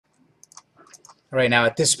All right, now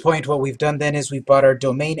at this point, what we've done then is we bought our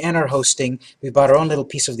domain and our hosting. We bought our own little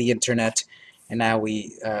piece of the internet, and now we're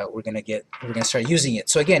gonna start using it.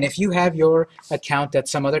 So again, if you have your account at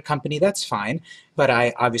some other company, that's fine. But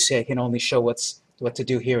obviously I can only show what to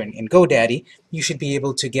do here in GoDaddy. You should be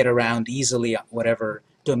able to get around easily whatever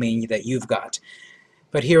domain that you've got.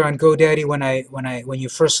 But here on GoDaddy, when you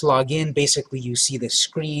first log in, basically you see this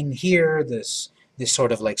screen here, this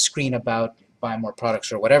sort of like screen about buy more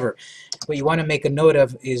products or whatever. What you want to make a note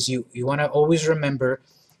of is you want to always remember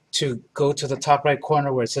to go to the top right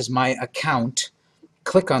corner where it says My Account,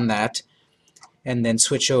 click on that, and then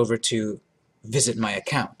switch over to Visit My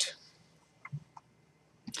Account.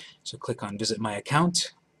 So click on Visit My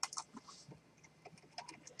Account,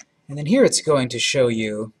 and then here it's going to show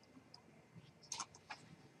you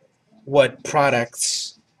what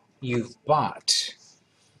products you've bought.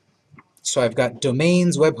 So I've got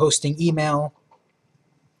domains, web hosting, email,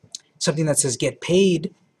 something that says Get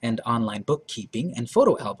Paid, and online bookkeeping, and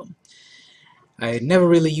photo album. I never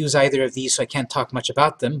really use either of these, so I can't talk much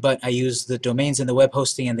about them, but I use the domains and the web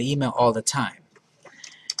hosting and the email all the time.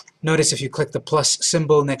 Notice if you click the plus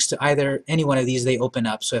symbol next to any one of these, they open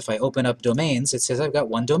up. So if I open up domains, it says I've got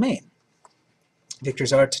one domain,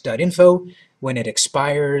 victorsart.info. When it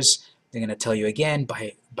expires, they're going to tell you again,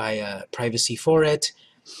 buy privacy for it,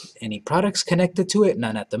 any products connected to it,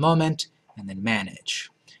 none at the moment, and then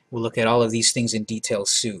manage. We'll look at all of these things in detail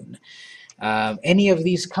soon. Any of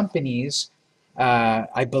these companies,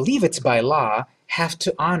 I believe it's by law, have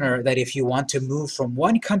to honor that if you want to move from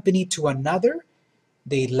one company to another,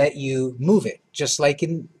 they let you move it, just like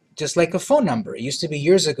a phone number. It used to be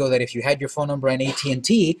years ago that if you had your phone number on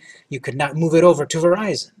AT&T, you could not move it over to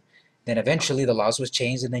Verizon. Then eventually the laws was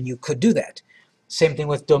changed, and then you could do that. Same thing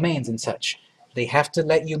with domains and such. They have to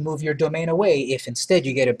let you move your domain away if instead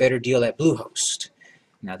you get a better deal at Bluehost.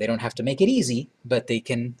 Now, they don't have to make it easy, but they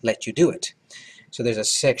can let you do it. So there's a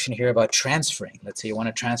section here about transferring. Let's say you want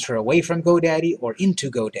to transfer away from GoDaddy or into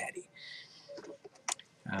GoDaddy.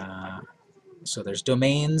 So there's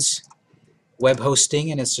domains, web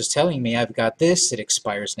hosting, and it's just telling me I've got this. It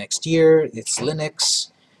expires next year. It's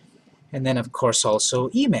Linux. And then, of course,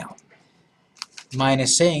 also email. Mine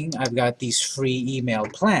is saying I've got these free email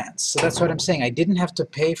plans. So that's what I'm saying. I didn't have to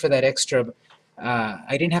pay for that extra. I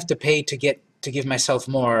didn't have to pay to give myself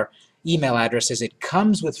more email addresses. It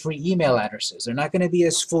comes with free email addresses. They're not going to be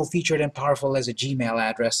as full-featured and powerful as a Gmail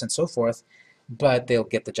address and so forth, but they'll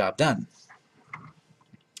get the job done.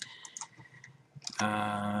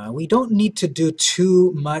 We don't need to do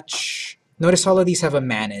too much. Notice all of these have a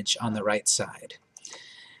manage on the right side.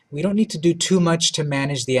 We don't need to do too much to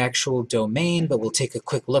manage the actual domain, but we'll take a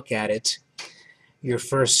quick look at it. Your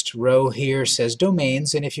first row here says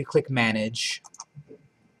domains, and if you click manage,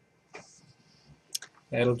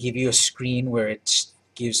 that'll give you a screen where it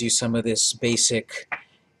gives you some of this basic,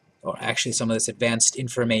 or actually some of this advanced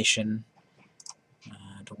information.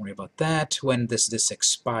 Don't worry about that. When does this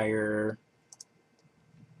expire?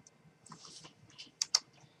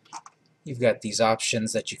 You've got these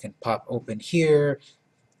options that you can pop open here.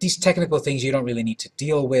 These technical things you don't really need to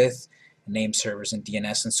deal with, name servers and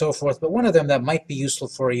DNS and so forth, but one of them that might be useful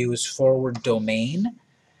for you is forward domain.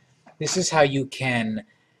 This is how you can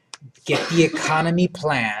get the economy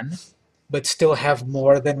plan but still have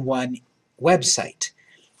more than one website,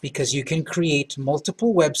 because you can create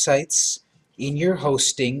multiple websites in your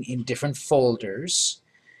hosting in different folders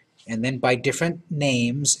and then by different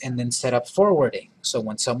names, and then set up forwarding. So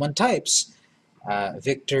when someone types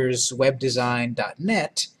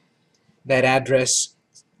victorswebdesign.net, that address,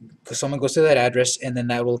 someone goes to that address, and then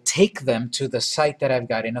that will take them to the site that I've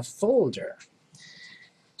got in a folder.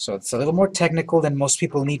 So it's a little more technical than most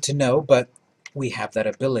people need to know, but we have that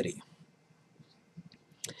ability.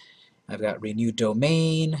 I've got renew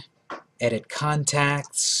domain, edit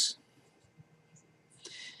contacts.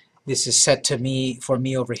 This is set to me, for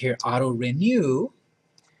me over here, auto renew.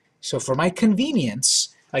 So for my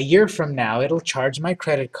convenience, a year from now, it'll charge my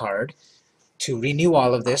credit card to renew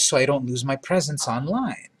all of this so I don't lose my presence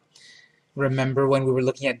online. Remember when we were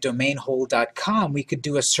looking at domainhole.com, we could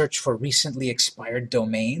do a search for recently expired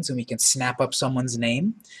domains, and we can snap up someone's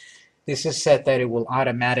name. This is set that it will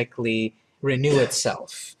automatically renew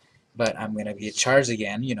itself, but I'm going to be charged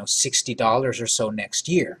again, $60 or so next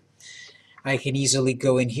year. I can easily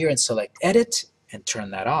go in here and select edit and turn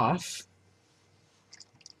that off.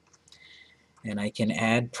 And I can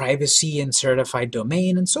add privacy and certified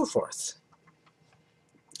domain and so forth.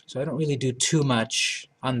 So I don't really do too much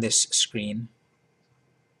on this screen.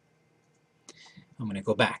 I'm going to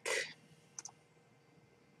go back.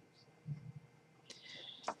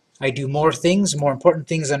 I do more things, more important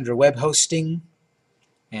things under web hosting.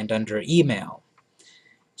 and under email.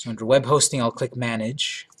 So under web hosting, I'll click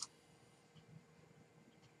Manage.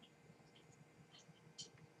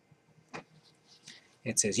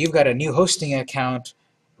 It says you've got a new hosting account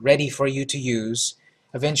ready for you to use.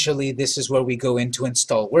 Eventually, this is where we go in to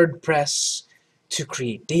install WordPress, to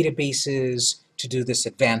create databases, to do this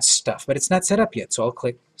advanced stuff. But it's not set up yet, so I'll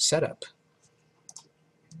click Setup.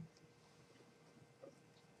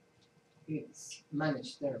 It's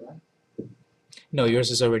managed there, right? No, yours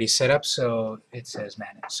is already set up, so it says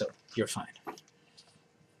Manage, so you're fine.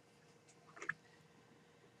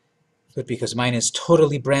 But because mine is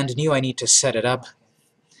totally brand new, I need to set it up.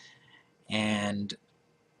 And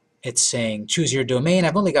it's saying choose your domain.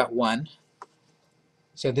 I've only got one.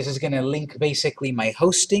 So this is going to link basically my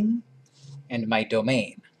hosting and my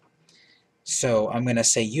domain. So I'm going to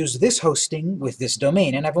say use this hosting with this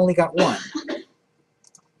domain, and I've only got one.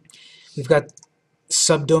 We've got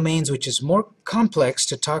subdomains, which is more complex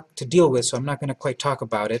to deal with, so I'm not going to quite talk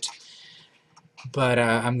about it. But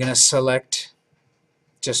I'm going to select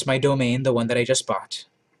just my domain, the one that I just bought.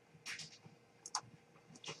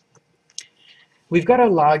 We've got a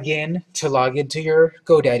login to log into your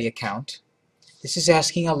GoDaddy account. This is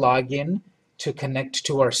asking a login to connect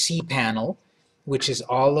to our cPanel, which is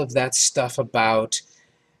all of that stuff about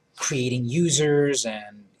creating users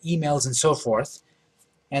and emails and so forth.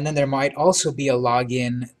 And then there might also be a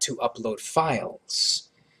login to upload files.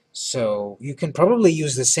 So you can probably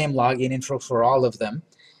use the same login info for all of them,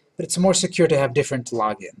 but it's more secure to have different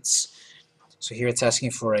logins. So here it's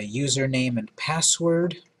asking for a username and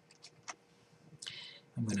password.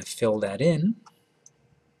 I'm going to fill that in.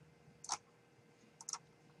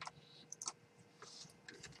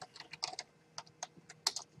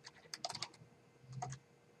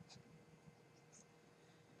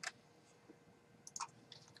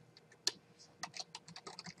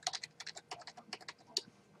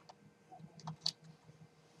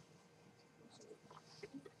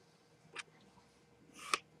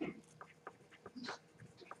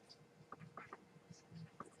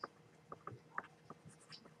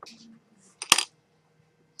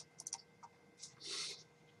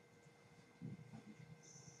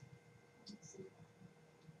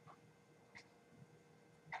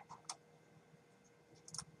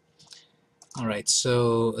 All right,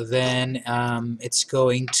 so then it's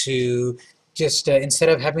going to just, instead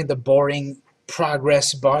of having the boring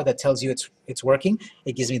progress bar that tells you it's working,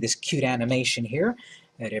 it gives me this cute animation here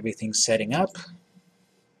that everything's setting up.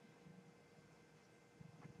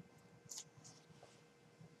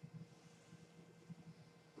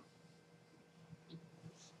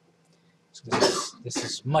 So this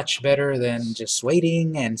is much better than just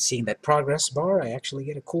waiting and seeing that progress bar. I actually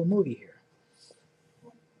get a cool movie here.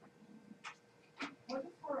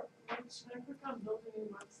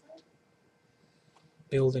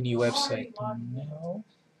 Build a new website. No.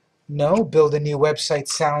 No, build a new website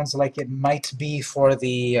sounds like it might be for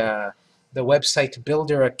the website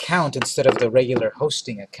builder account instead of the regular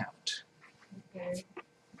hosting account. Okay.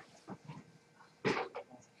 Do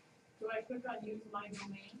I click on use my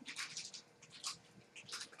domain?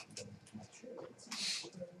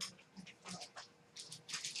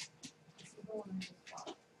 It's the one I just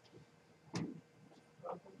bought. So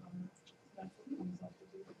I'll click on it. That's what comes up to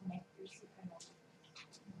do connect your cPanel.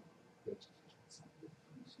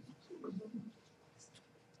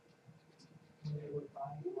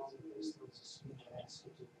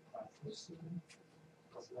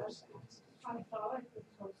 I thought I could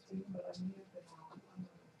hosting, but I knew that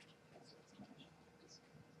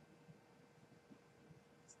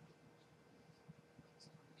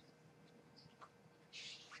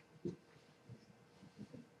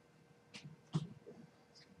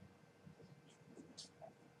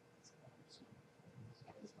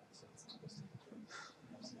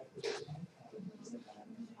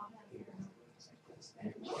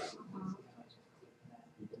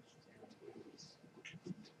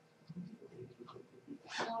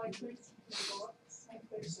no, I clicked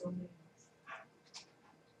domain.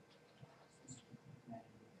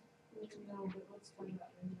 No, but let's find out.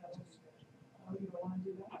 Maybe that was good. Oh, you don't want to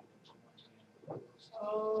do that?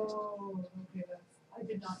 Oh, okay, I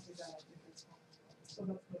did not do that. I did this one. So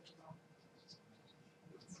that's good to know.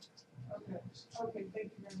 Okay, okay,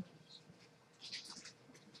 thank you very much.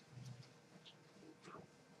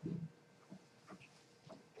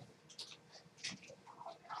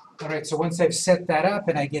 All right, so once I've set that up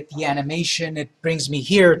and I get the animation, it brings me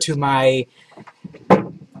here to my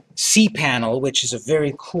cPanel, which is a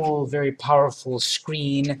very cool, very powerful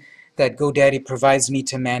screen that GoDaddy provides me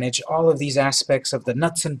to manage all of these aspects of the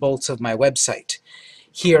nuts and bolts of my website.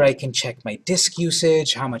 Here I can check my disk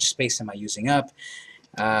usage, how much space am I using up,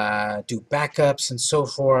 do backups and so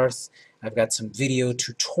forth. I've got some video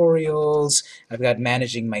tutorials. I've got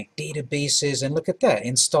managing my databases, and look at that,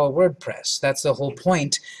 install WordPress. That's the whole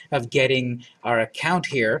point of getting our account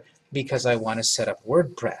here, because I want to set up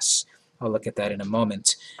WordPress. I'll look at that in a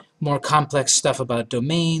moment. More complex stuff about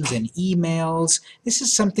domains and emails. This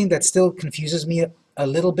is something that still confuses me a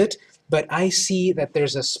little bit, but I see that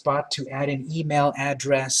there's a spot to add an email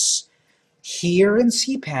address here in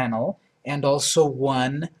cPanel, and also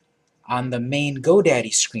one on the main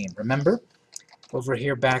GoDaddy screen. Remember? Over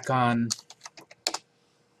here back on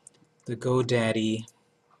the GoDaddy,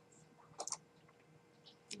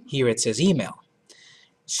 here it says email.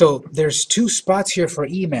 So there's two spots here for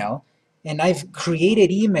email, and I've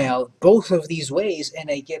created email both of these ways,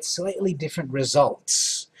 and I get slightly different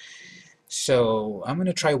results. So I'm going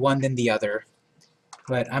to try one then the other,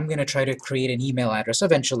 but I'm going to try to create an email address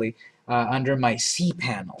eventually under my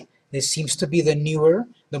cPanel. This seems to be the newer,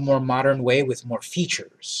 the more modern way with more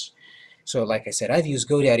features. So like I said, I've used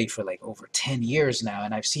GoDaddy for like over 10 years now,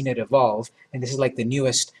 and I've seen it evolve, and this is like the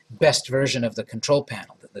newest, best version of the control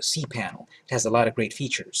panel, the cPanel. It has a lot of great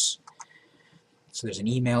features. So there's an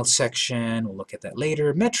email section, we'll look at that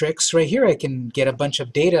later. Metrics, right here I can get a bunch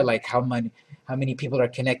of data like how many people are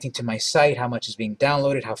connecting to my site, how much is being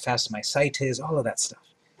downloaded, how fast my site is, all of that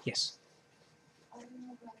stuff. Yes? I don't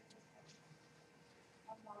know about it.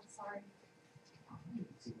 I'm not sorry.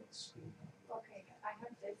 Okay, I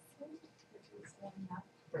have this one, which is 1.5%.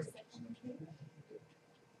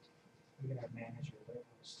 We're going to manage your web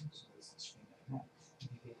hosting, so this is the screen that I'm at. If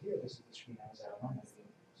you get here, this is the screen I was at on. So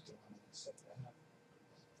you want to set that up.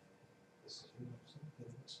 This is your website.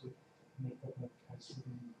 It looks good. Make up a password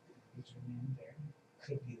and username there.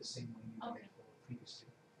 Could be the same one you did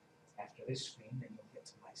previously. After this screen, then you'll get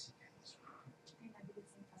to my cPanel screen. Can I do the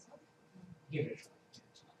same password? Give it a try.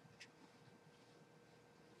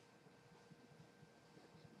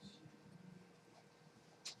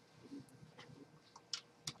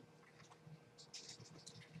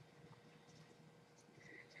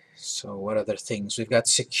 So what other things? We've got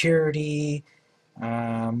security,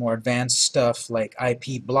 more advanced stuff like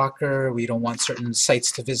IP blocker. We don't want certain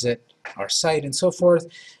sites to visit our site and so forth.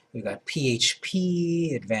 We've got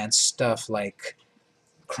PHP, advanced stuff like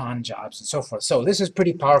cron jobs and so forth. So this is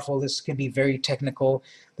pretty powerful. This can be very technical.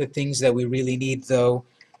 The things that we really need, though,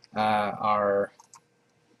 are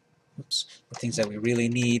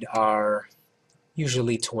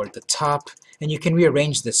usually toward the top, and you can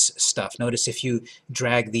rearrange this stuff. Notice if you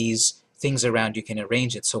drag these things around, you can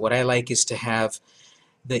arrange it. So what I like is to have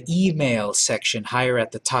the email section higher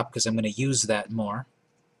at the top, because I'm going to use that more.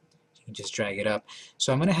 You can just drag it up.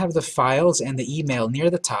 So I'm going to have the files and the email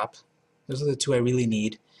near the top. Those are the two I really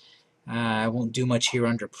need. I won't do much here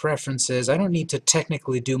under preferences. I don't need to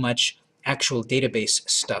technically do much actual database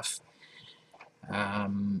stuff.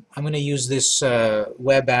 I'm going to use this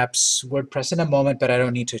web apps WordPress in a moment, but I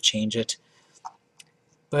don't need to change it.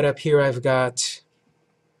 But up here I've got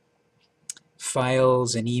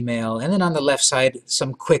files and email, and then on the left side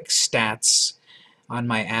some quick stats on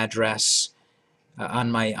my address, on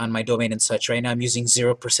my domain and such. Right now I'm using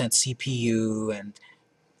 0% CPU and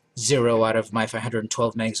 0 out of my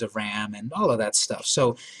 512 megs of RAM and all of that stuff.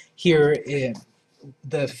 So here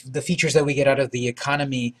the features that we get out of the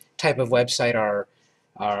economy type of website are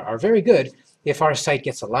very good. If our site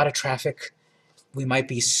gets a lot of traffic, we might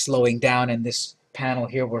be slowing down, and this panel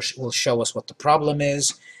here will show us what the problem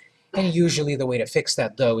is. And usually the way to fix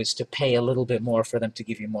that, though, is to pay a little bit more for them to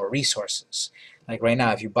give you more resources. Like right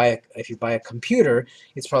now, if you buy a computer,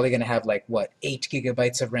 it's probably going to have like what, 8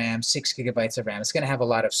 gigabytes of RAM, 6 gigabytes of RAM. It's going to have a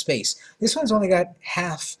lot of space. This one's only got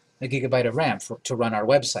half a gigabyte of RAM to run our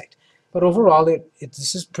website. But overall,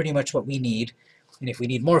 this is pretty much what we need. And if we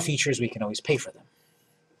need more features, we can always pay for them.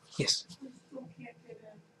 Yes? I still can't get in,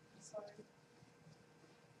 I'm sorry.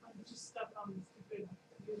 I'm just stuck on the stupid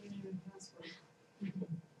username and password.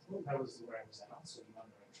 Well, that was where I was at, so you're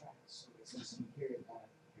on the right track. So it says in here that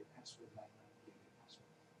your password might not be a good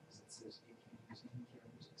password, because it says you can't use any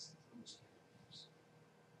characters except those characters.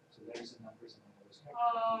 So there's the numbers and all those characters.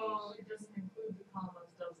 Oh, it doesn't include the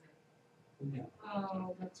commas, does it? No.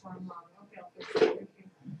 Oh, that's where I'm wrong. Okay, I'll fix it. Thank you.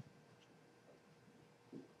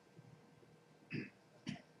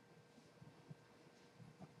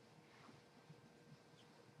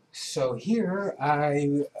 So here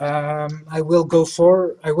I will go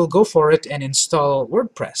for it and install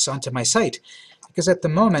WordPress onto my site, because at the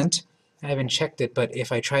moment I haven't checked it, but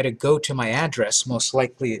if I try to go to my address, most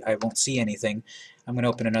likely I won't see anything. I'm going to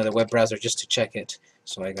open another web browser just to check it.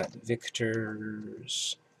 So I got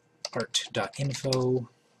victorsart.info.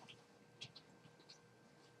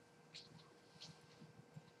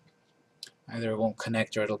 Either it won't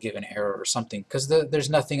connect or it'll give an error or something, because there's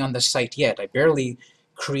nothing on the site yet. I barely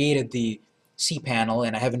created the cPanel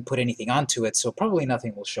and I haven't put anything onto it, so probably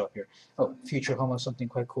nothing will show up here. Oh, future home of something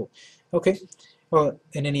quite cool. Okay, well,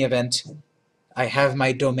 in any event, I have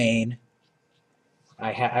my domain.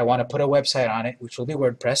 I want to put a website on it, which will be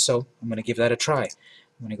WordPress, so I'm going to give that a try. I'm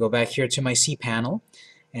going to go back here to my cPanel,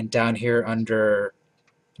 and down here under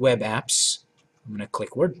Web Apps, I'm going to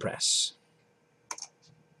click WordPress.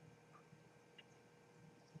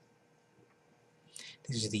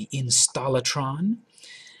 This is the installatron,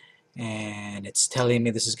 and it's telling me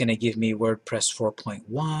this is going to give me WordPress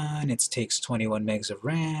 4.1. It takes 21 megs of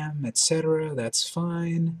RAM, etc. That's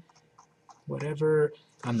fine. Whatever.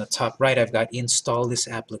 On the top right, I've got install this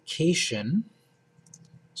application.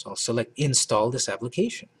 So I'll select install this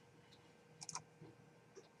application.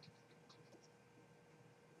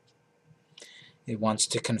 It wants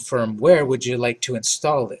to confirm where would you like to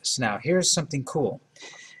install this. Now here's something cool.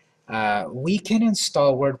 We can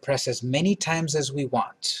install WordPress as many times as we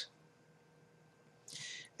want.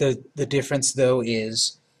 The difference though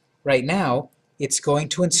is right now it's going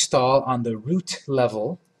to install on the root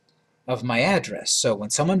level of my address. So when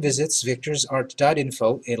someone visits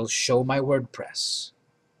victorsart.info, it'll show my WordPress.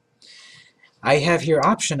 I have here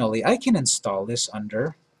optionally, I can install this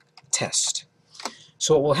under test.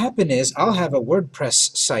 So what will happen is I'll have a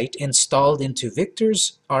WordPress site installed into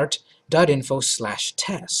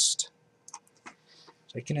victorsart.info/test.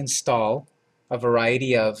 So I can install a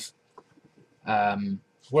variety of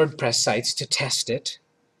WordPress sites to test it.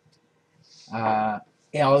 And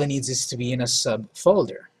all it needs is to be in a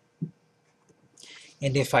subfolder.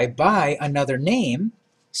 And if I buy another name,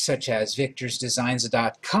 such as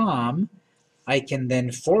victorsdesigns.com, I can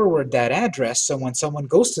then forward that address, so when someone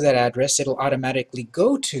goes to that address, it'll automatically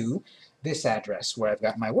go to this address where I've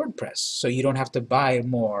got my WordPress. So you don't have to buy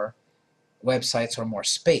more websites or more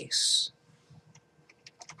space.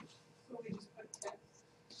 So we just put text.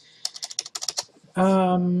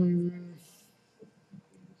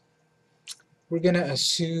 We're going to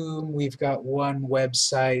assume we've got one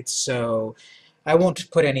website, so I won't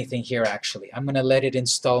put anything here actually. I'm going to let it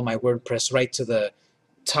install my WordPress right to the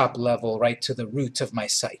top level, right to the root of my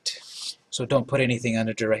site. So don't put anything on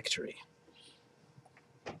a directory.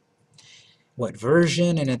 What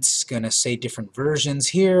version? And it's going to say different versions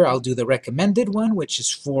here. I'll do the recommended one, which is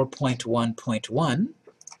 4.1.1.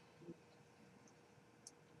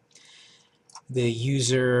 The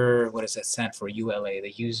user, what does that stand for? ULA,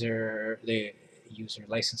 the user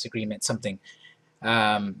license agreement, something.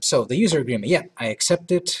 So the user agreement, yeah, I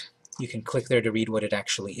accept it. You can click there to read what it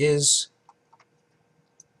actually is.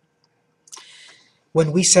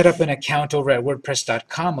 When we set up an account over at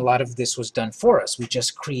WordPress.com, a lot of this was done for us. We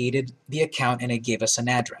just created the account and it gave us an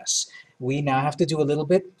address. We now have to do a little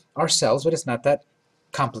bit ourselves, but it's not that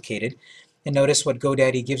complicated. And notice what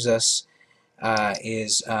GoDaddy gives us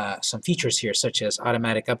is some features here, such as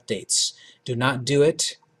automatic updates. Do not do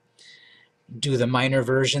it. Do the minor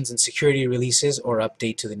versions and security releases, or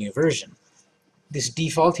update to the new version. This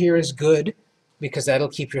default here is good because that'll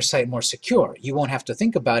keep your site more secure. You won't have to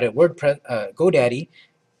think about it. GoDaddy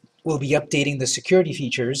will be updating the security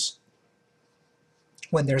features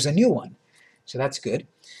when there's a new one. So that's good.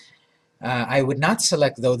 I would not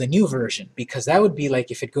select, though, the new version, because that would be like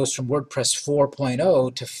if it goes from WordPress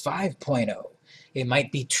 4.0 to 5.0. It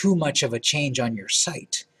might be too much of a change on your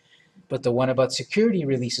site. But the one about security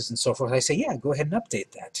releases and so forth, I say, yeah, go ahead and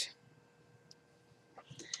update that.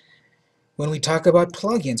 When we talk about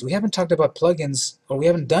plugins, we haven't talked about plugins, or we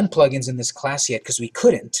haven't done plugins in this class yet because we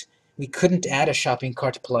couldn't. We couldn't add a shopping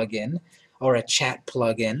cart plugin or a chat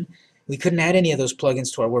plugin. We couldn't add any of those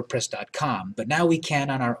plugins to our WordPress.com, but now we can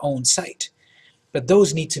on our own site. But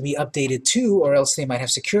those need to be updated too, or else they might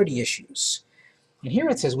have security issues. And here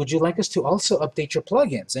it says, would you like us to also update your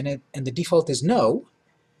plugins? And the default is no.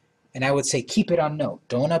 And I would say keep it on no.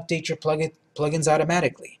 Don't update your plugins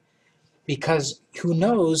automatically. Because who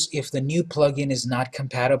knows if the new plugin is not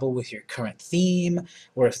compatible with your current theme,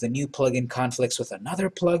 or if the new plugin conflicts with another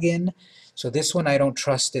plugin. So this one I don't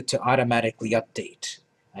trust it to automatically update.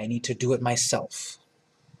 I need to do it myself.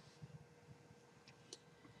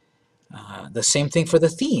 The same thing for the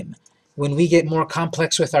theme. When we get more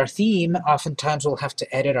complex with our theme, oftentimes we'll have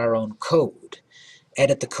to edit our own code,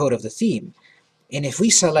 edit the code of the theme. And if we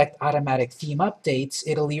select automatic theme updates,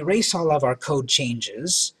 it'll erase all of our code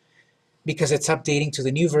changes because it's updating to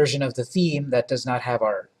the new version of the theme that does not have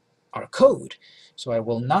our code. So I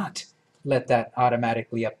will not let that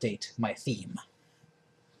automatically update my theme.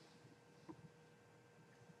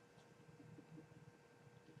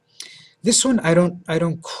 This one I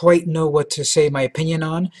don't quite know what to say my opinion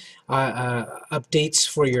on. Updates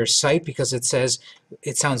for your site, because it says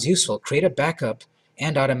it sounds useful. Create a backup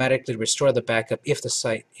and automatically restore the backup if the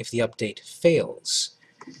update fails.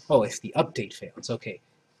 Oh, if the update fails. Okay,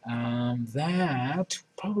 that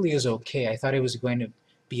probably is okay. I thought it was going to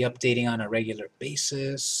be updating on a regular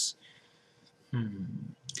basis.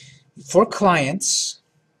 For clients,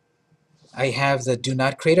 I have the do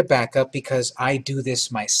not create a backup because I do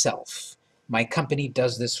this myself. My company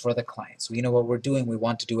does this for the clients. We know what we're doing, we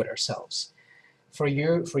want to do it ourselves. For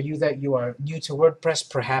you that you are new to WordPress,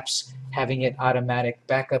 perhaps having it automatic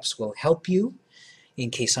backups will help you in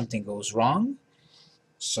case something goes wrong.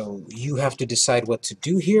 So you have to decide what to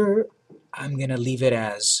do here. I'm going to leave it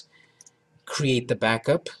as create the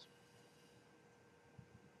backup.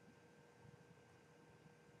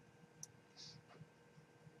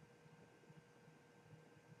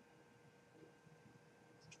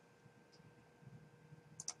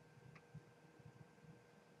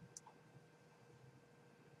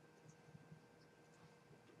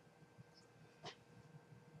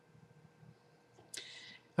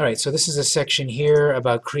 All right, so this is a section here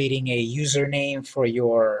about creating a username for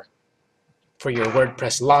your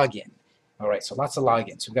WordPress login. All right, so lots of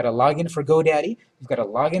logins. We've got a login for GoDaddy, we've got a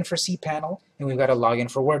login for cPanel, and we've got a login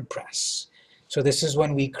for WordPress. So this is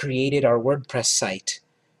when we created our WordPress site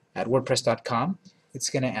at wordpress.com. It's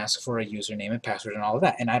going to ask for a username and password and all of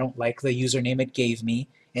that. And I don't like the username it gave me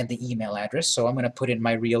and the email address, so I'm going to put in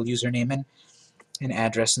my real username and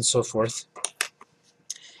address and so forth.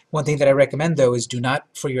 One thing that I recommend, though, is do not,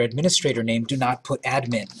 for your administrator name, do not put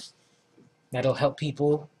admin. That'll help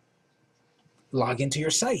people log into your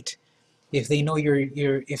site. If they know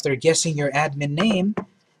if they're guessing your admin name,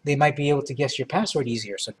 they might be able to guess your password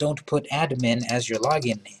easier. So don't put admin as your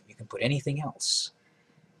login name. You can put anything else.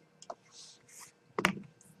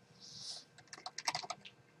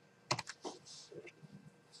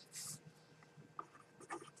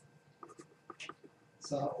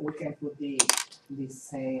 So we can put the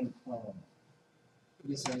same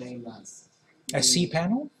username as A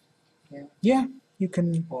cPanel? Yeah. Yeah, you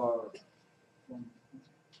can. or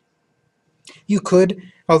You could,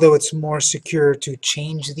 although it's more secure to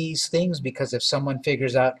change these things, because if someone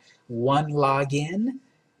figures out one login,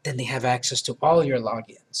 then they have access to all your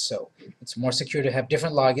logins. So it's more secure to have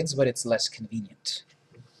different logins, but it's less convenient.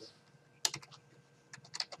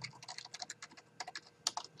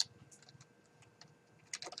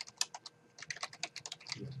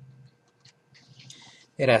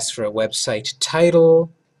 It asks for a website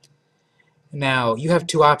title. Now, you have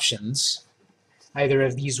two options. Either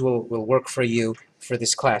of these will work for you for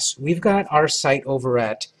this class. We've got our site over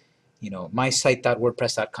at,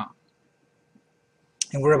 mysite.wordpress.com.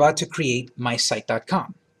 And we're about to create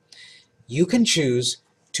mysite.com. You can choose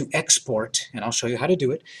to export, and I'll show you how to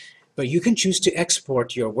do it, but you can choose to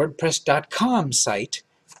export your WordPress.com site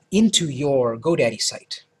into your GoDaddy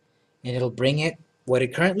site. And it'll bring it, what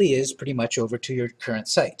it currently is, pretty much over to your current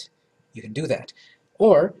site. You can do that.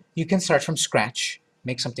 Or you can start from scratch,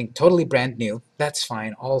 make something totally brand new. That's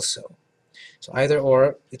fine also. So either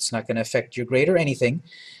or, it's not going to affect your grade or anything.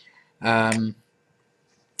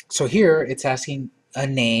 So here it's asking a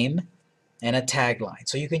name and a tagline.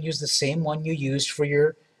 So you can use the same one you used for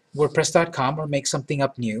your WordPress.com or make something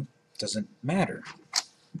up new. Doesn't matter.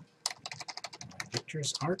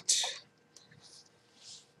 Victor's Art.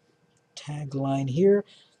 Tagline here.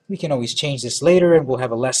 We can always change this later, and we'll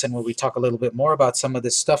have a lesson where we talk a little bit more about some of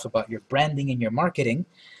this stuff about your branding and your marketing.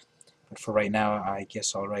 But for right now, I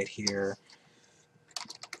guess I'll write here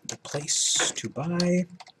the place to buy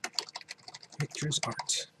Victor's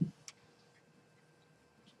Art.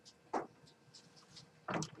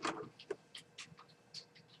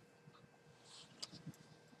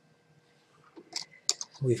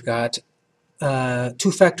 We've got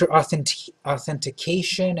two-factor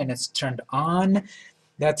authentication, and it's turned on.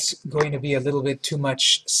 That's going to be a little bit too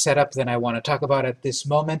much setup than I want to talk about at this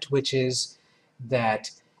moment, which is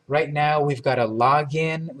that right now we've got a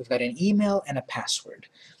login, we've got an email and a password.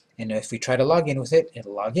 And if we try to log in with it,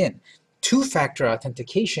 it'll log in. Two-factor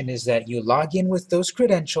authentication is that you log in with those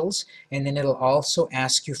credentials, and then it'll also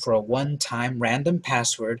ask you for a one-time random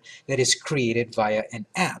password that is created via an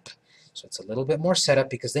app. So it's a little bit more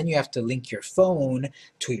setup, because then you have to link your phone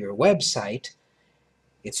to your website.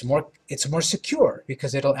 It's more secure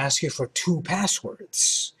because it'll ask you for two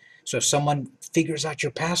passwords. So if someone figures out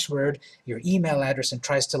your password, your email address, and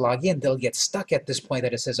tries to log in, they'll get stuck at this point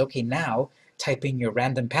that it says, okay, now type in your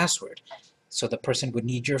random password. So the person would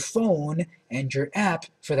need your phone and your app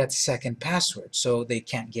for that second password, so they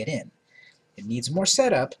can't get in. It needs more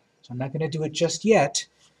setup, so I'm not going to do it just yet.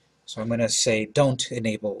 So I'm going to say don't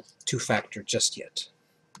enable two-factor just yet.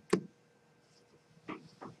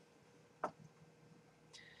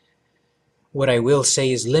 What I will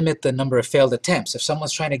say is limit the number of failed attempts. If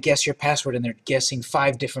someone's trying to guess your password and they're guessing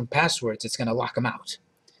 5 different passwords, it's going to lock them out.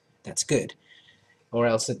 That's good. Or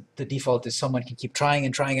else the default is someone can keep trying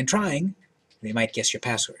and trying and trying. They might guess your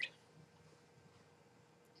password.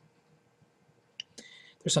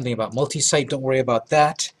 There's something about multi-site. Don't worry about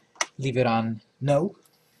that. Leave it on no.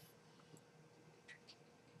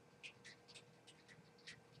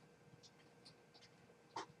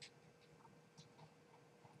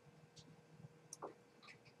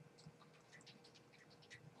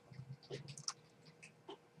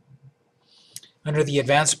 Under the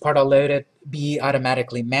advanced part, I'll let it be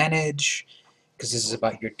automatically manage, because this is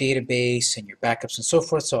about your database and your backups and so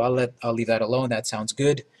forth. So I'll leave that alone. That sounds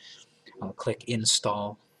good. I'll click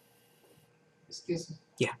install. Excuse me.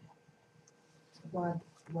 Yeah. What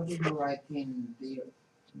did you write in the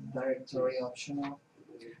directory optional?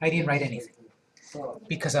 I didn't write anything So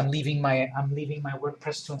because I'm leaving my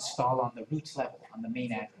WordPress to install on the root level on the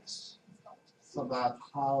main address. so about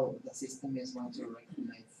how the system is going to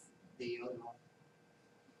recognize the other one.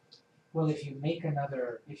 Well, if you want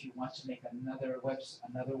to make another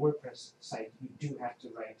WordPress site, you do have to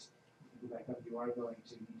write. You are going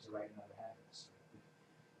to need to write another address.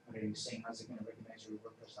 What are you saying? How's it going to recognize your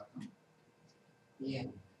WordPress.com? Yeah.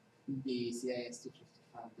 The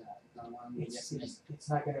CIS255, the one we just made. It's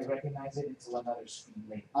not going to recognize it until another screen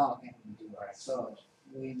later. Oh, okay. We do our So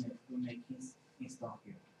we make install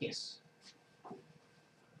here. yes.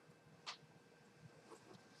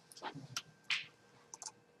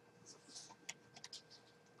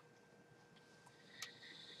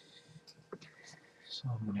 So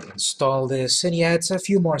I'm going to install this, and yeah, it's a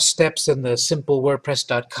few more steps than the simple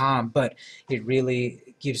WordPress.com, but it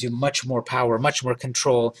really gives you much more power, much more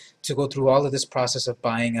control to go through all of this process of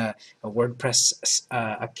buying a WordPress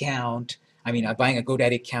account. Buying a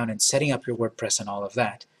GoDaddy account and setting up your WordPress and all of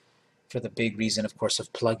that, for the big reason, of course,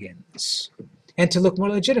 of plugins. And to look more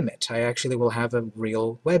legitimate, I actually will have a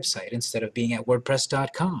real website instead of being at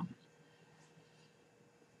WordPress.com.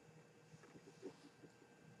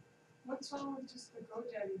 What's wrong with just the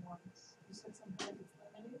GoDaddy ones? You said something it's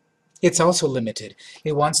limited? It's also limited.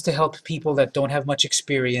 It wants to help people that don't have much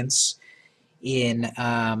experience in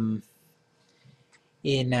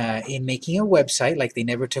making a website, like they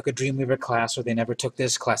never took a Dreamweaver class or they never took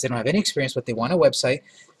this class. They don't have any experience, but they want a website.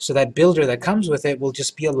 So that builder that comes with it will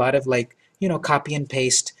just be a lot of copy and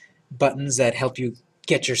paste buttons that help you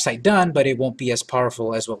get your site done, but it won't be as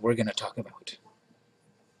powerful as what we're going to talk about.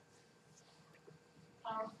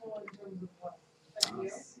 Powerful in terms of what?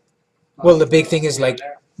 SEO? Well, the big thing is like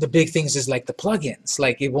the plugins.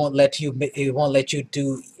 Like it won't let you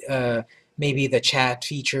do maybe the chat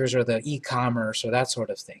features or the e-commerce or that sort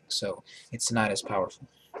of thing. So it's not as powerful.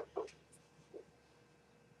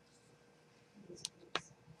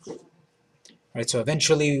 All right. So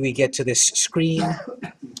eventually we get to this screen.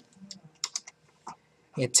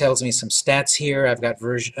 It tells me some stats here. I've got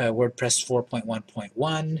WordPress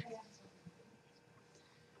 4.1.1.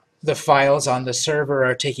 The files on the server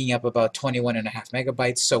are taking up about 21.5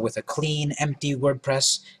 megabytes. So with a clean, empty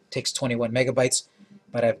WordPress, it takes 21 megabytes.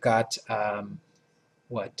 But I've got, how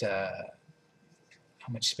much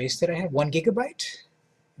space did I have? 1 gigabyte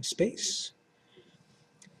of space.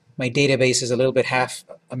 My database is a little bit half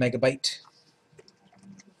a megabyte.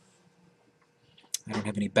 I don't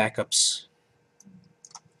have any backups.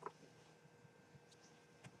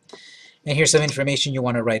 And here's some information you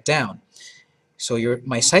want to write down. So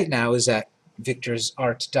my site now is at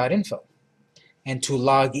victorsart.info. And to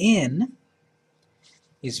log in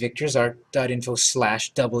is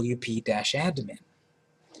victorsart.info/wp-admin.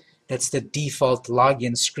 That's the default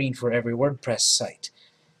login screen for every WordPress site.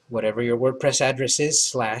 Whatever your WordPress address is,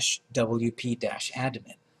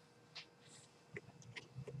 /wp-admin.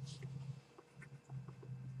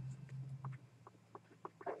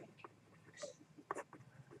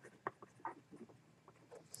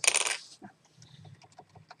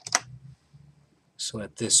 So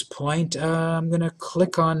at this point, I'm going to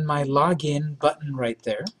click on my login button right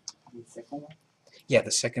there. The second one. Yeah,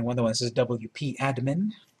 the second one, the one that says WP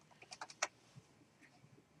admin.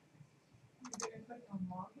 You didn't click on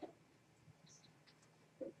login?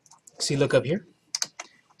 See, look up here.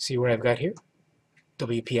 See where I've got here?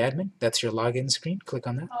 WP admin. That's your login screen. Click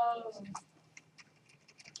on that. Oh.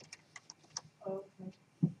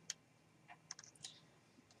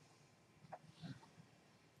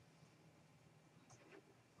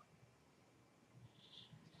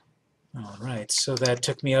 Okay. All right, so that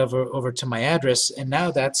took me over to my address, and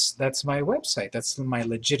now that's my website. That's my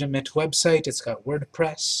legitimate website. It's got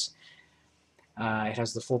WordPress. It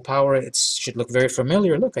has the full power. It should look very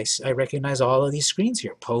familiar. Look, I recognize all of these screens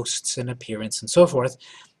here, posts and appearance and so forth.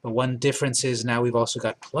 But one difference is now we've also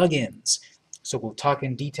got plugins. So we'll talk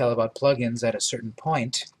in detail about plugins at a certain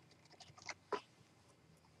point.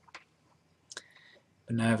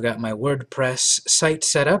 But now I've got my WordPress site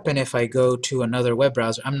set up, and if I go to another web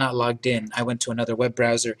browser, I'm not logged in. I went to another web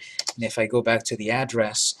browser, and if I go back to the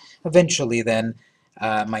address, eventually then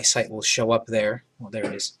my site will show up there. Well, there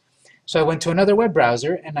it is. So I went to another web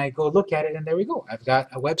browser, and I go look at it, and there we go. I've got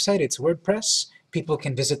a website. It's WordPress. People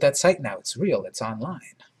can visit that site now. It's real. It's online.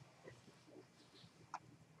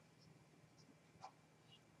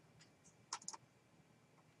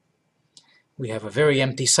 We have a very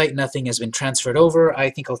empty site. Nothing has been transferred over.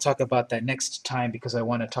 I think I'll talk about that next time because I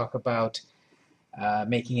want to talk about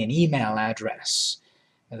making an email address.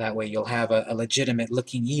 And that way you'll have a legitimate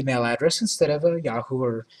looking email address instead of a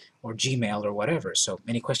Yahoo or Gmail or whatever. So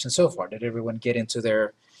any questions so far? Did everyone get into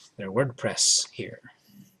their WordPress here?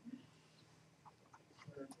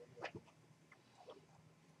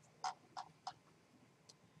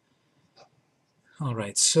 All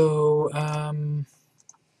right, so I'm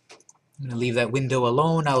going to leave that window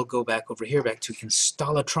alone. I'll go back over here, back to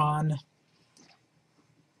Installatron.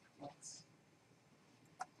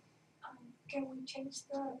 Can we change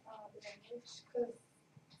the language? Because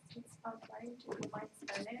since I'm trying to combine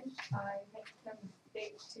Spanish, I make the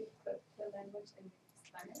mistake to put the language in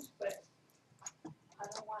Spanish, but I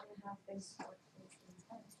don't want to have things work in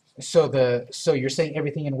Spanish. So you're saying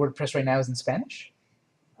everything in WordPress right now is in Spanish?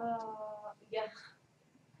 Yeah.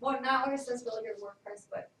 Well, now it says really your WordPress,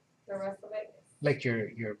 but the rest of it is. Like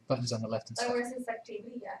your buttons on the left and Like side. where it says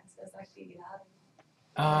activity, yeah, it says actividad.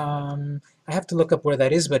 I have to look up where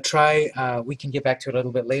that is, but try, we can get back to it a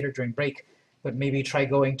little bit later during break, but maybe try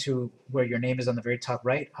going to where your name is on the very top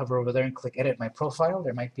right, hover over there and click Edit My Profile.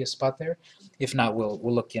 There might be a spot there. If not, we'll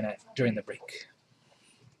look in it during the break.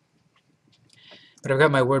 But I've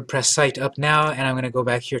got my WordPress site up now, and I'm going to go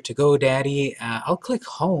back here to GoDaddy. I'll click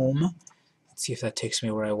Home. Let's see if that takes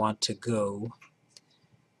me where I want to go.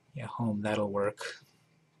 Yeah, Home, that'll work.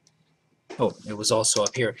 Oh, it was also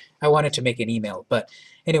up here. I wanted to make an email, but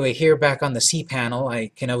anyway, here back on the C panel, I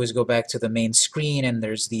can always go back to the main screen, and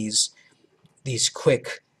there's these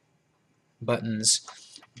quick buttons.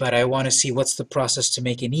 But I want to see what's the process to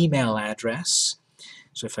make an email address.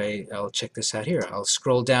 So if I'll check this out here. I'll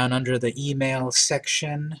scroll down under the email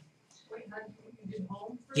section. Wait, you do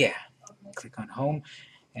home first? Yeah, Okay. click on Home,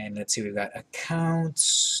 and let's see, we've got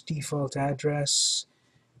accounts, default address.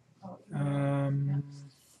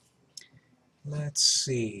 Let's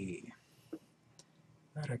see.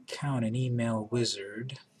 Got account and email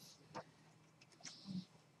wizard.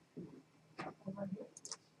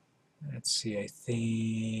 Let's see, I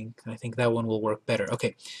think that one will work better.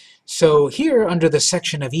 Okay, so here under the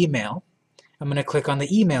section of email, I'm going to click on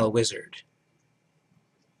the email wizard.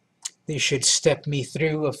 They should step me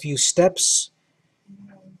through a few steps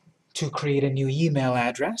to create a new email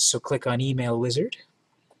address. So click on email wizard.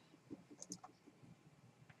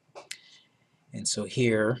 And so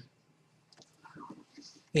here,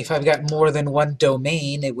 if I've got more than one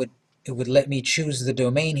domain, it would let me choose the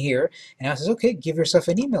domain here, and now it says, okay, give yourself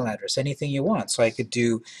an email address, anything you want. So I could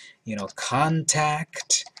do,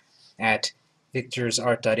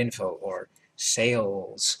 contact@victorsart.info, or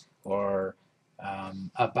sales, or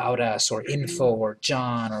about us, or info, or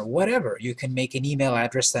John, or whatever. You can make an email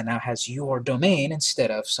address that now has your domain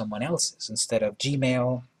instead of someone else's, instead of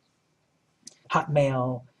Gmail,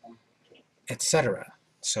 Hotmail, etc.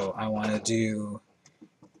 So I'll do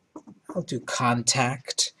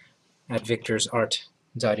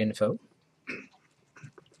contact@victorsart.info.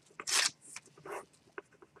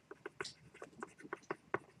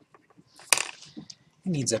 It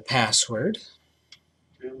needs a password.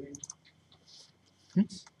 Billing. Hmm?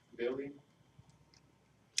 Billing.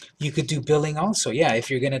 You could do billing also, yeah. If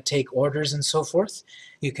you're going to take orders and so forth,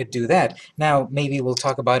 you could do that. Now, maybe we'll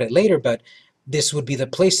talk about it later, but this would be the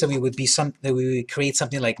place that we would create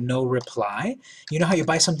something like no reply. You know how you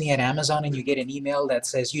buy something at Amazon and you get an email that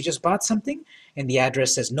says you just bought something, and the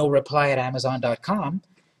address says no reply at amazon.com?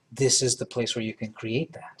 This is the place where you can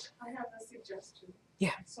create that. I have a suggestion.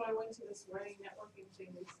 Yeah. So I went to this wedding networking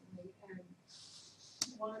thing recently, and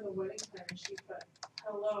one of the wedding planners, she put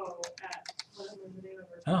hello at whatever the name of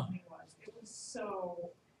her Oh. company was. It was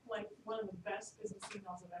so, like, one of the best business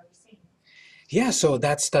emails I've ever seen. Yeah, so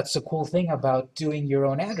that's the cool thing about doing your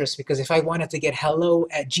own address, because if I wanted to get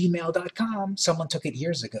hello@gmail.com, someone took it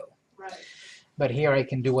years ago. Right. But here I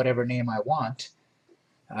can do whatever name I want,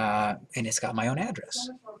 and it's got my own address.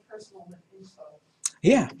 So much more personal than info.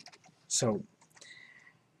 Yeah, so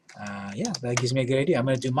yeah, that gives me a good idea. I'm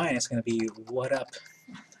going to do mine. It's going to be what up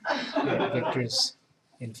Victor's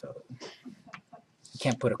info. You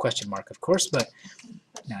can't put a question mark, of course, but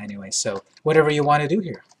no, anyway, so whatever you want to do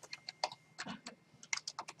here.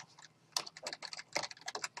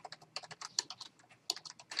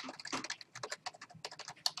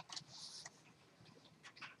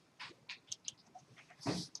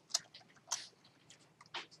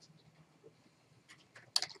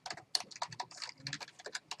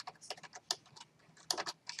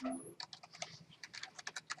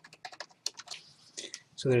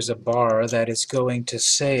 So there's a bar that is going to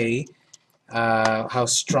say how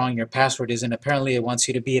strong your password is, and apparently it wants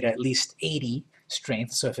you to be at least 80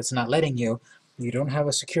 strength, so if it's not letting you, you don't have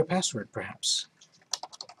a secure password, perhaps.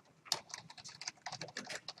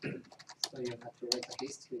 So you have to write a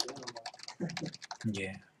history then or what?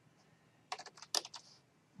 Yeah.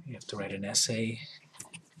 You have to write an essay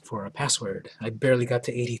for a password. I barely got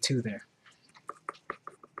to 82 there.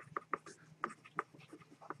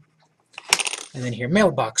 And then here,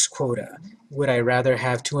 mailbox quota. Would I rather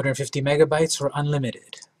have 250 megabytes or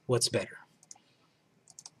unlimited? What's better?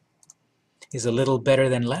 Is a little better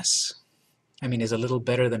than less? I mean, is a little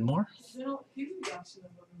better than more? They don't give you the option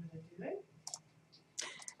of unlimited, do they?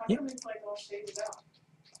 How Yeah. come it's like all shaded out?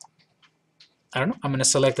 I don't know. I'm going to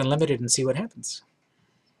select unlimited and see what happens.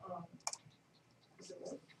 Does it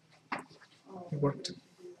work? It worked.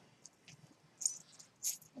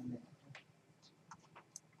 And then,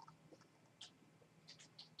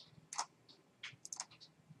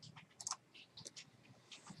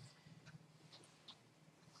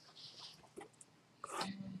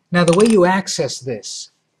 Now, the way you access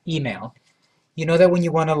this email, you know that when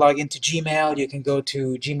you want to log into Gmail, you can go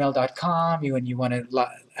to gmail.com. When you want to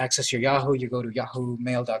access your Yahoo, you go to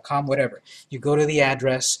yahoomail.com, whatever. You go to the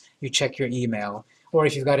address, you check your email. Or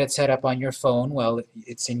if you've got it set up on your phone, well,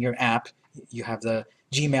 it's in your app. You have the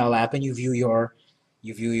Gmail app, and you view your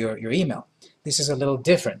email. This is a little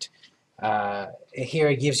different. Here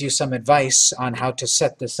it gives you some advice on how to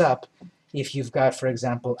set this up. If you've got, for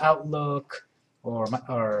example, Outlook,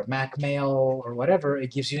 or Mac Mail or whatever, it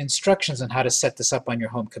gives you instructions on how to set this up on your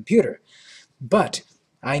home computer. But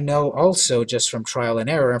I know also, just from trial and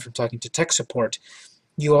error and from talking to tech support,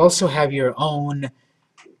 you also have your own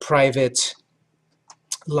private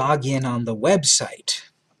login on the website.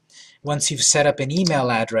 Once you've set up an email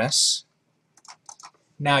address,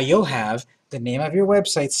 now you'll have the name of your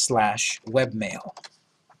website / webmail.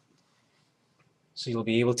 So you'll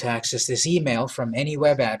be able to access this email from any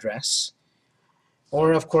web address.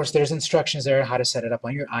 Or, of course, there's instructions there how to set it up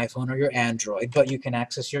on your iPhone or your Android, but you can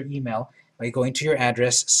access your email by going to your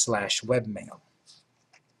address / webmail.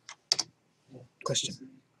 Question?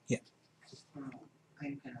 Yeah. I'm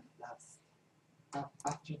kind of lost.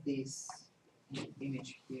 After this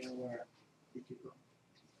image here, where did you go?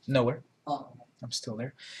 Nowhere. Oh, I'm still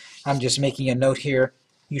there. I'm just making a note here.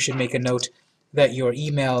 You should make a note that your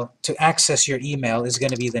email, to access your email, is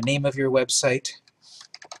going to be the name of your website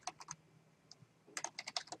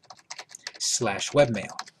 /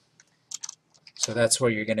 webmail. So that's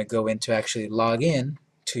where you're going to go in to actually log in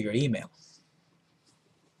to your email.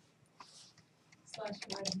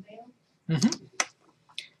 /webmail.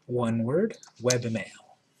 One word, webmail.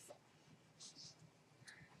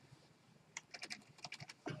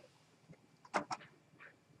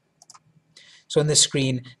 So on this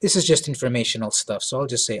screen, this is just informational stuff, so I'll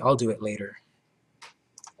just say I'll do it later.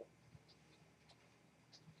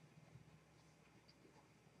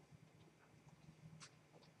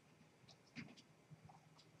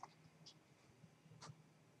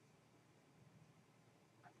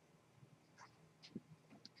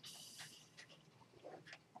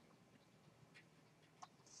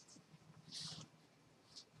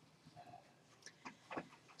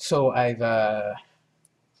 So I've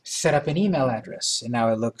set up an email address, and now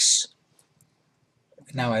I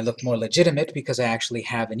look more legitimate because I actually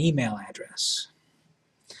have an email address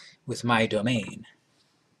with my domain.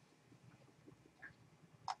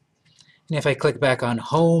 And if I click back on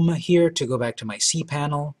Home here to go back to my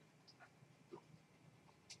cPanel,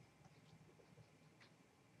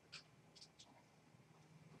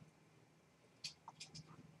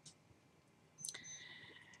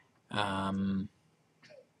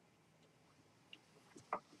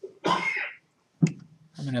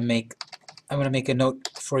 I'm going to make a note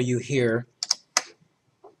for you here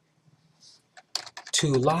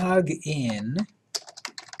to log in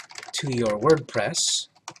to your WordPress.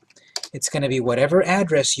 It's going to be whatever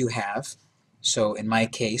address you have. So in my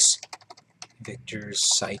case,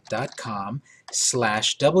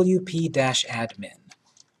 victorssite.com/wp-admin.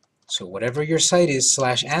 So whatever your site is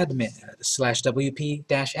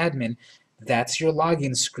 /admin/wp-admin, that's your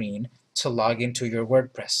login screen to log into your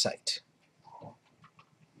WordPress site.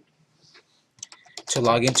 To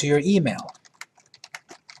log into your email,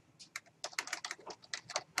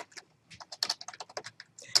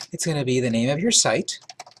 it's going to be the name of your site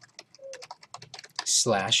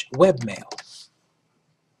 /webmail.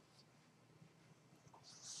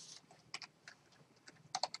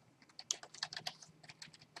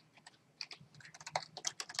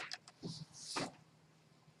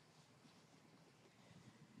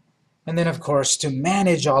 And then, of course, to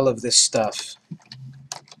manage all of this stuff,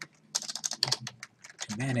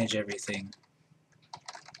 to manage everything,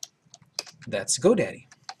 that's GoDaddy.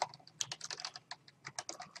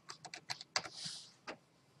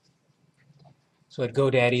 So at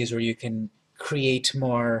GoDaddy is where you can create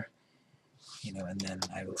more, and then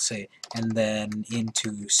I will say, and then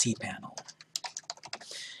into cPanel.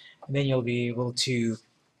 And then you'll be able to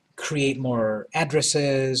create more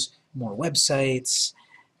addresses, more websites,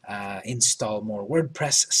 install more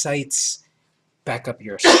WordPress sites, back up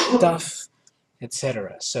your stuff,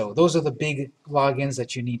 etc. So those are the big logins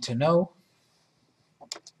that you need to know.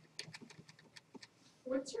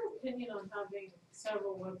 What's your opinion on having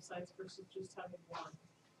several websites versus just having one?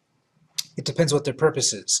 It depends what their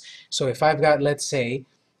purpose is. So if I've got, let's say,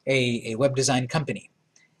 a web design company,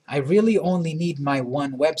 I really only need my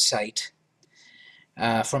one website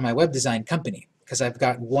for my web design company because I've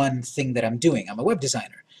got one thing that I'm doing. I'm a web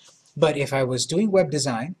designer. But if I was doing web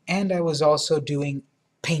design and I was also doing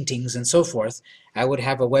paintings and so forth, I would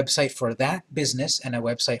have a website for that business and a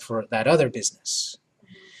website for that other business.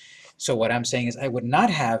 So what I'm saying is I would not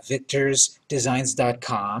have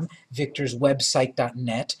victorsdesigns.com,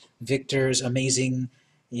 victorswebsite.net, victorsamazing,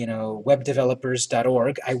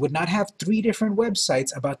 webdevelopers.org. I would not have 3 different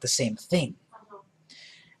websites about the same thing.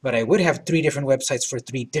 But I would have 3 different websites for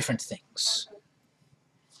 3 different things.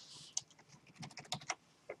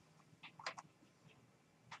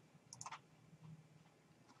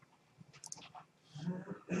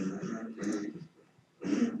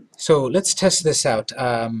 So let's test this out.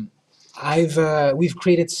 We've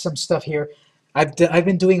created some stuff here. I've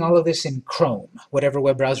been doing all of this in Chrome, whatever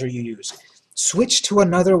web browser you use. Switch to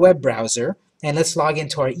another web browser and let's log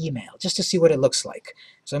into our email just to see what it looks like.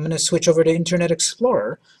 So I'm going to switch over to Internet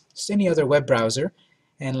Explorer, just any other web browser,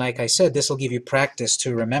 and like I said, this will give you practice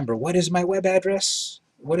to remember what is my web address,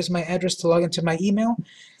 what is my address to log into my email.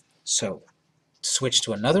 So switch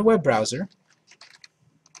to another web browser.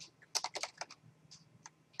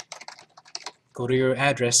 Go to your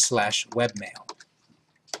address /webmail.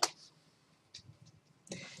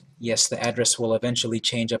 Yes, the address will eventually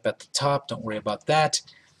change up at the top. Don't worry about that.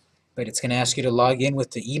 But it's going to ask you to log in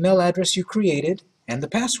with the email address you created and the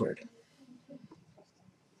password.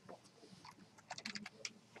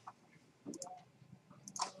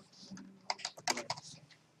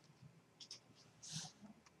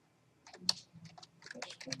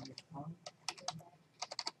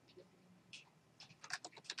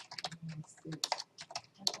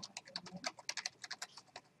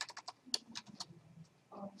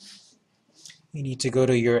 You need to go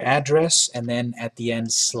to your address and then at the end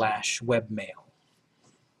 /webmail.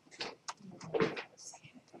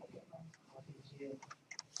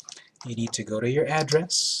 You need to go to your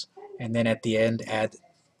address and then at the end add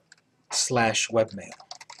 /webmail.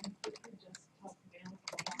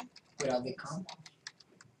 Without the com?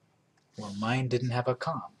 Well, mine didn't have a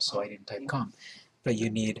com, so I didn't type com. But you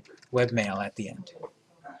need webmail at the end.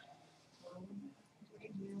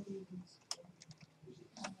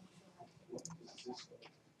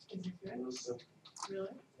 Really?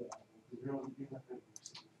 Well,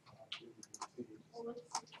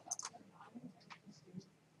 let's see.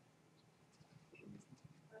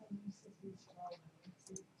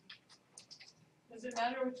 Does it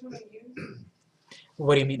matter which one I use?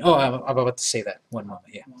 What do you mean? Oh, I'm about to say that. One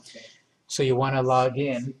moment, yeah. Okay. So you want to log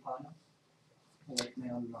in.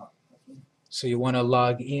 Webmail not. Okay. So you want to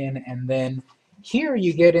log in, and then here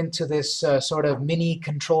you get into this sort of mini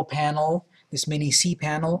control panel, this mini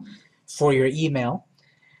cPanel for your email,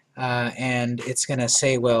 and it's going to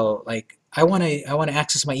say, well, like I want to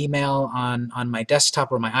access my email on my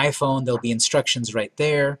desktop or my iPhone. There'll be instructions right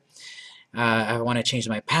there. I want to change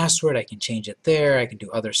my password. I can change it there. I can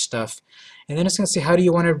do other stuff, and then it's going to say, how do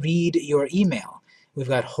you want to read your email? We've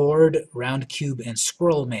got Horde, Round Cube, and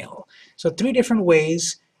Squirrel Mail. So 3 different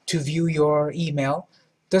ways to view your email.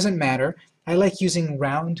 Doesn't matter. I like using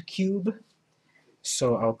Round Cube,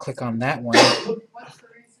 so I'll click on that one. What's the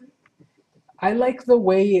reason? I like the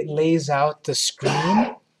way it lays out the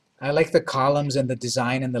screen. I like the columns and the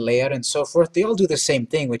design and the layout and so forth. They all do the same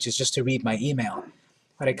thing, which is just to read my email.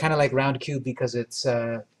 But I kind of like Roundcube because it's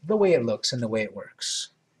the way it looks and the way it works.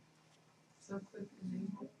 So click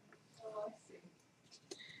enable. Oh, I see.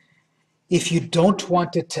 If you don't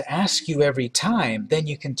want it to ask you every time, then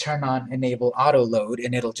you can turn on enable auto load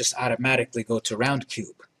and it'll just automatically go to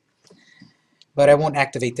Roundcube. But I won't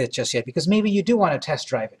activate that just yet because maybe you do want to test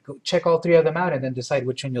drive it. Go check all three of them out and then decide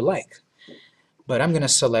which one you like. But I'm going to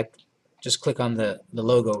select, just click on the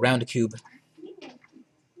logo, Roundcube.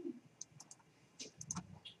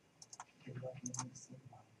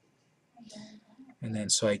 And then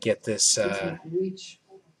so I get this, Which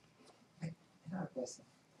I have a question.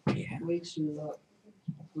 yeah. Which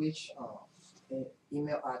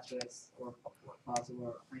email address or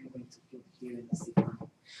password I'm going to put here in the cPanel?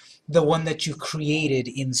 The one that you created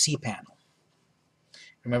in cPanel.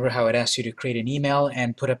 Remember how it asked you to create an email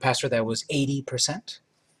and put a password that was 80%?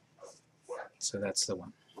 So that's the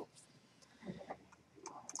one.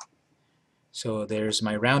 So there's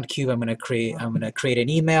my Roundcube. I'm going to create an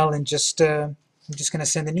email and just I'm just going to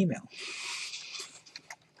send an email.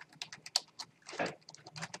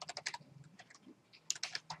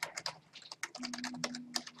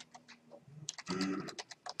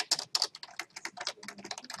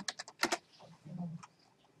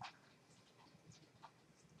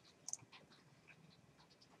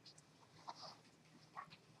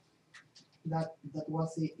 That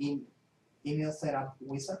was the email setup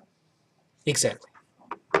wizard. Exactly.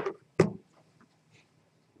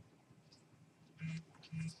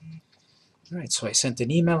 All right, so I sent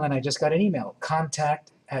an email and I just got an email.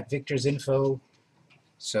 contact@victorsinfo.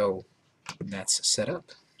 So that's set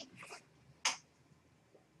up.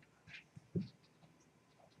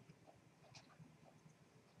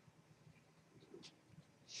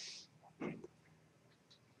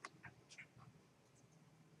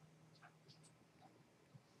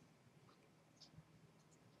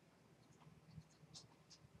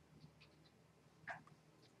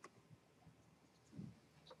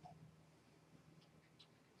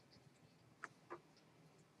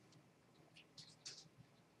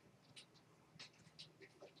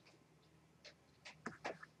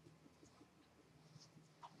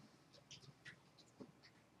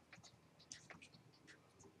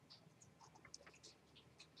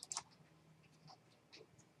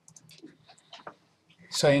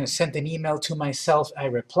 So I sent an email to myself. I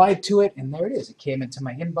replied to it, and there it is. It came into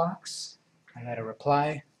my inbox. I had a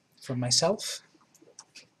reply from myself.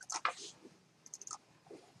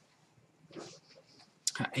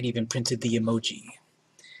 It even printed the emoji.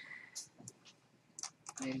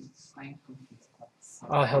 I'm confused.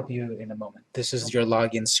 I'll help you in a moment. This is your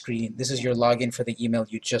login screen. This is your login for the email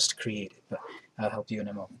you just created, but I'll help you in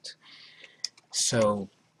a moment.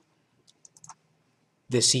 So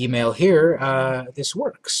this email here, this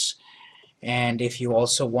works. And if you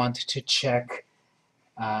also want to check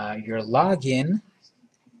your login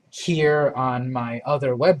here on my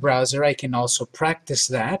other web browser, I can also practice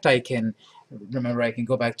that. I can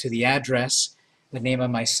go back to the address, the name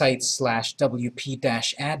of my site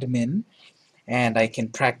 /wp-admin, and I can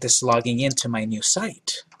practice logging into my new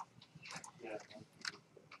site. Yeah,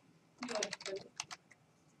 but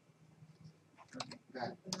Okay, got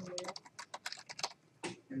it.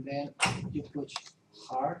 And then you put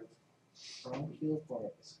hard Roundcube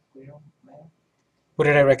for squirrel mail. What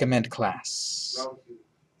did I recommend, class? Roundcube.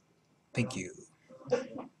 Thank you.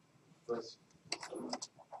 First.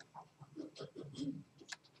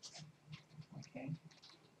 Okay.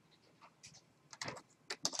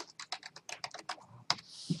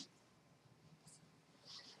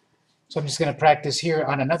 So I'm just going to practice here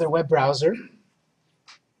on another web browser.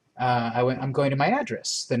 I'm going to my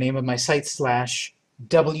address, the name of my site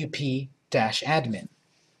 /wp-admin.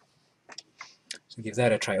 So give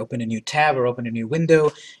that a try. Open a new tab or open a new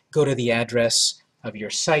window. Go to the address of your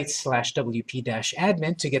site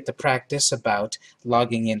 /wp-admin to get the practice about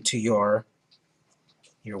logging into your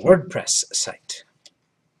WordPress site.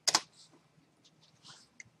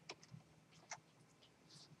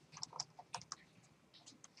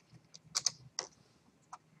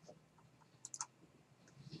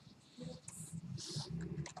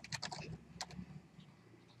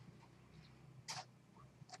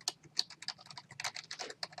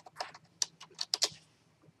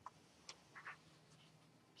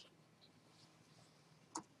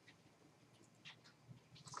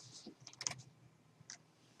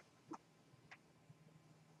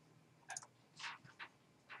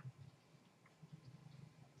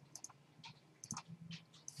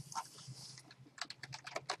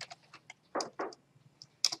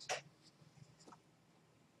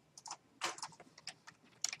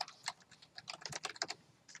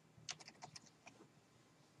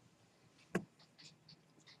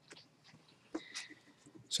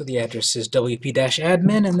 So the address is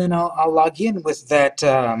wp-admin, and then I'll log in with that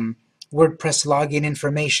WordPress login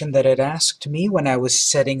information that it asked me when I was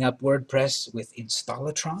setting up WordPress with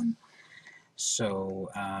Installatron. So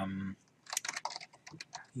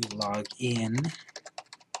you log in,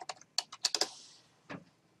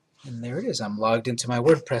 and there it is. I'm logged into my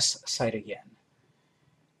WordPress site again.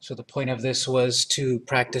 So the point of this was to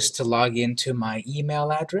practice to log into my email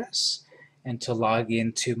address and to log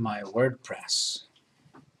into my WordPress.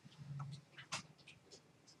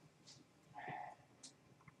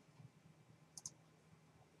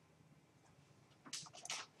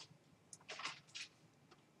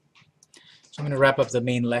 So I'm going to wrap up the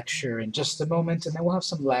main lecture in just a moment, and then we'll have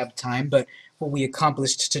some lab time. But what we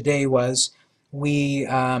accomplished today was we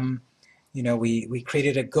created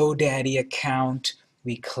a GoDaddy account,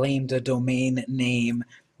 we claimed a domain name,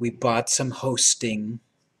 we bought some hosting,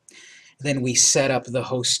 then we set up the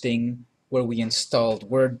hosting where we installed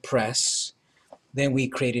WordPress, then we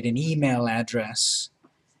created an email address,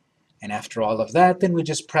 and after all of that, then we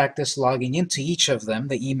just practice logging into each of them,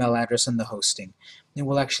 the email address and the hosting, and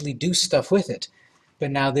we'll actually do stuff with it. But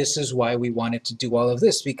now this is why we wanted to do all of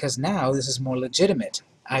this, because now this is more legitimate.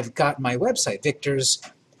 I've got my website,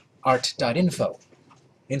 victorsart.info,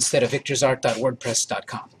 instead of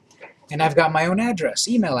victorsart.wordpress.com. And I've got my own address,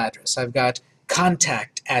 email address. I've got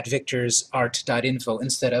contact@victorsart.info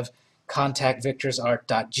instead of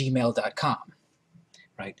contactvictorsart.gmail.com,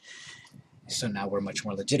 right? So now we're much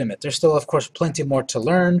more legitimate. There's still, of course, plenty more to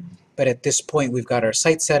learn, but at this point we've got our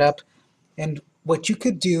site set up. And what you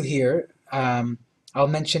could do here, I'll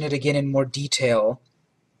mention it again in more detail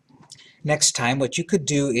next time. What you could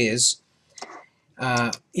do is,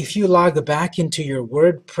 if you log back into your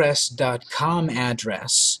WordPress.com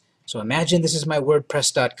address, so imagine this is my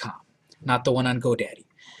WordPress.com, not the one on GoDaddy.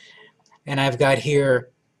 And I've got here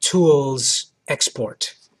Tools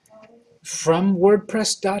Export. From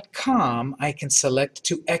WordPress.com, I can select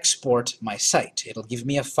to export my site. It'll give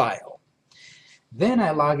me a file. Then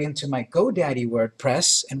I log into my GoDaddy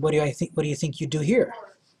WordPress, and what do you think you do here?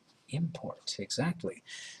 Import, exactly.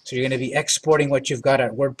 So you're going to be exporting what you've got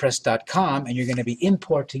at WordPress.com, and you're going to be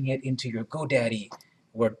importing it into your GoDaddy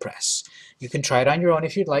WordPress. You can try it on your own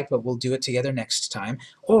if you'd like, but we'll do it together next time.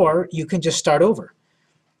 Or you can just start over.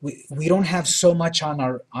 We don't have so much on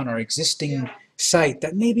our existing site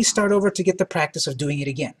that maybe start over to get the practice of doing it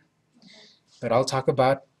again. But I'll talk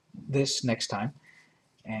about this next time.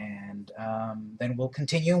 And then we'll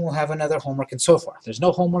continue and we'll have another homework and so forth. There's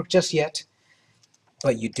no homework just yet,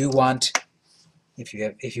 but you do want, if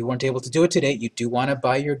you weren't able to do it today, you do want to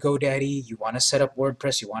buy your GoDaddy, you want to set up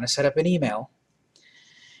WordPress, you want to set up an email.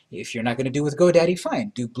 If you're not going to do with GoDaddy, fine.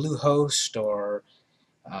 Do Bluehost or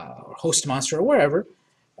HostMonster or wherever.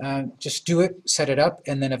 Just do it, set it up,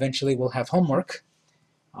 and then eventually we'll have homework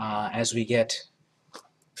as we get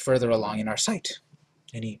further along in our site.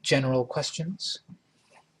 Any general questions?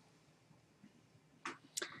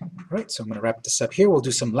 All right, so I'm going to wrap this up here. We'll do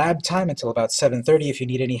some lab time until about 7:30 if you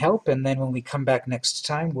need any help, and then when we come back next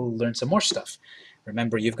time, we'll learn some more stuff.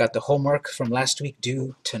 Remember, you've got the homework from last week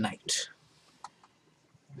due tonight.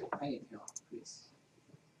 I